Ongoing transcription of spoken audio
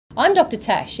I'm Dr.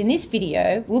 Tash. In this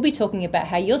video, we'll be talking about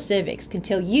how your cervix can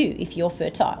tell you if you're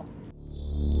fertile.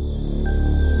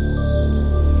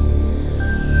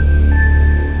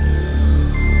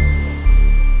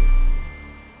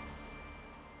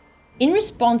 In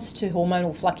response to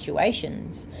hormonal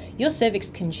fluctuations, your cervix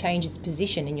can change its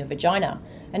position in your vagina,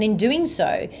 and in doing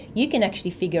so, you can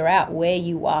actually figure out where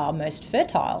you are most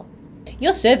fertile.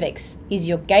 Your cervix is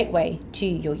your gateway to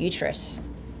your uterus.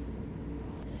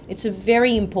 It's a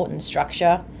very important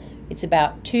structure. It's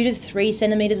about 2 to 3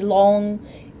 centimeters long,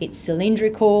 it's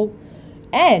cylindrical,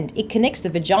 and it connects the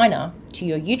vagina to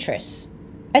your uterus.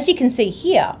 As you can see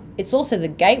here, it's also the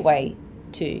gateway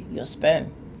to your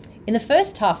sperm. In the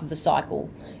first half of the cycle,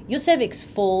 your cervix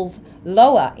falls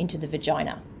lower into the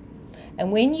vagina.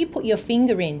 And when you put your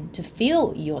finger in to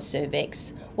feel your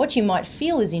cervix, what you might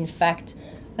feel is in fact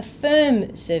a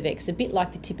firm cervix, a bit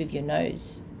like the tip of your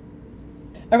nose.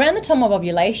 Around the time of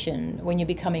ovulation, when you're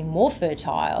becoming more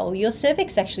fertile, your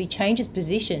cervix actually changes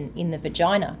position in the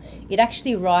vagina. It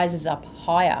actually rises up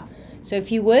higher. So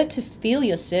if you were to feel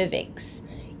your cervix,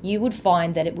 you would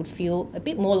find that it would feel a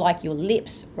bit more like your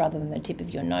lips rather than the tip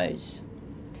of your nose.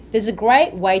 There's a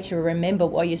great way to remember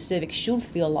what your cervix should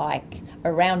feel like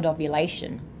around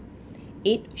ovulation.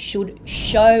 It should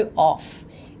show off.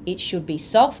 It should be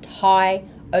soft, high,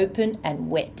 open, and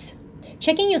wet.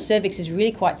 Checking your cervix is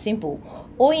really quite simple.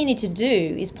 All you need to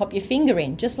do is pop your finger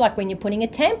in, just like when you're putting a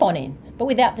tampon in, but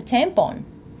without the tampon.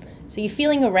 So you're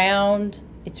feeling around,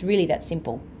 it's really that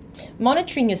simple.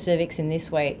 Monitoring your cervix in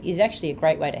this way is actually a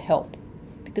great way to help,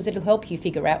 because it'll help you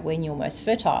figure out when you're most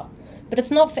fertile. But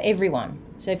it's not for everyone.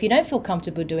 So if you don't feel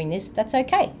comfortable doing this, that's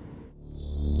okay.